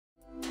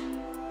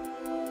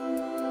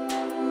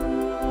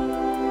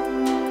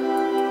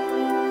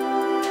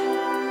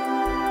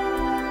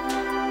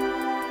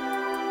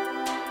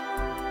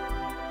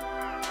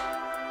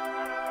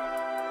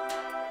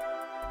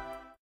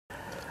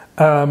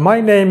My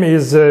name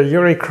is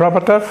Yury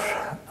Kropotov.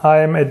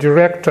 I am a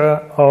director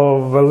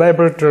of the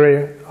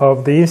laboratory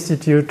of the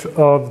Institute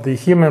of the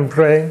Human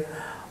Brain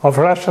of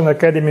Russian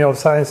Academy of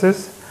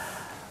Sciences.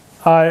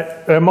 I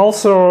am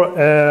also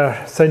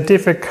a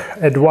scientific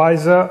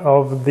advisor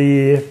of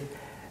the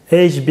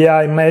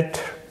HBI Med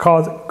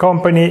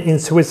company in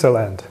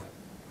Switzerland.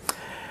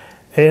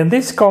 In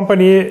this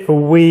company,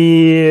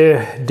 we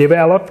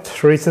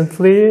developed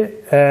recently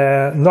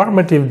a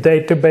normative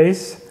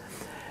database.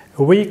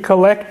 We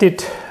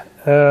collected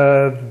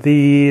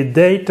the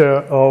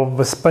data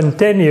of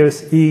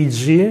spontaneous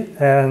EEG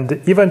and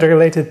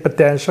event-related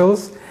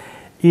potentials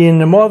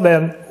in more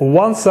than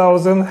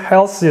 1,000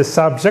 healthy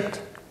subjects.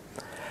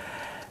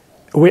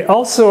 We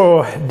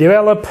also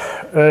developed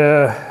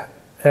a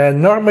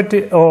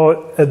normative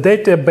or a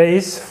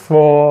database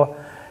for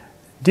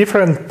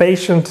different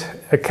patient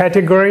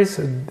categories,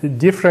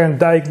 different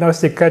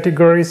diagnostic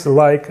categories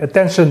like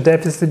attention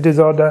deficit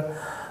disorder,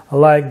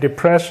 like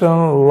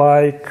depression,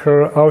 like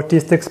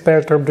autistic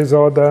spectrum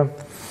disorder,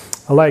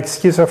 like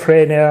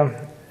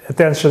schizophrenia,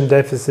 attention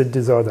deficit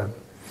disorder.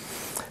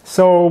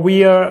 So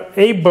we are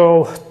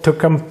able to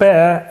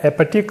compare a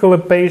particular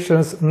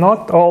patient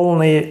not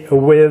only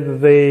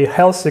with the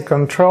healthy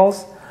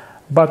controls,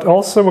 but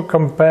also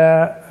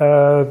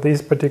compare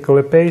these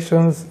particular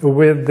patients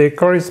with the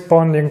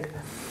corresponding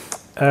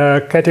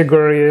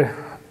category,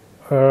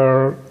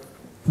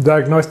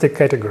 diagnostic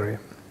category.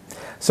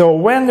 So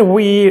when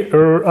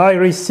I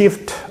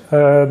received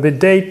the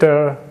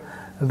data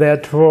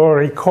that were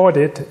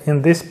recorded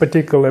in this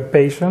particular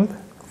patient,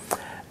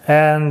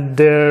 and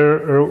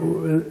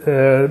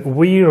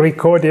we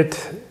recorded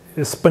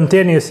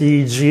spontaneous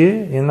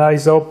EEG in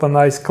eyes open,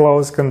 eyes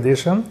closed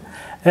condition,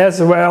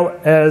 as well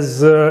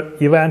as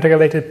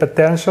event-related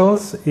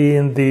potentials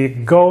in the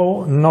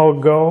go,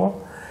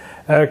 no-go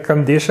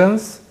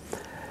conditions.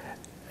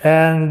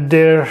 And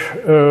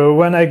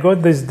when I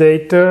got this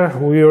data,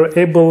 we were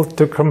able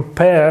to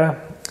compare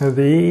the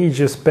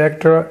EEG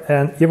spectra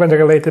and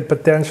event-related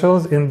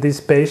potentials in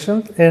this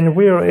patient, and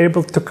we were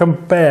able to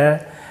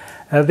compare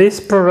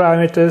these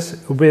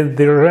parameters with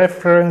the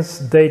reference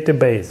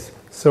database.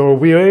 So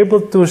we were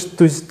able to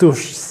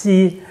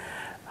see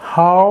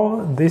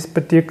how this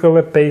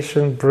particular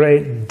patient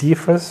brain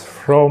differs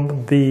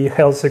from the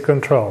healthy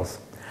controls.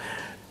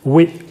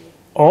 We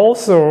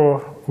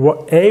also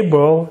were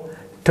able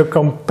to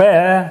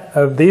compare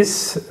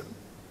these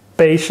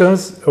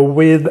patients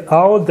with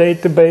our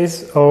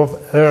database of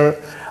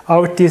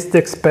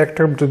autistic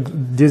spectrum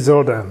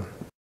disorder.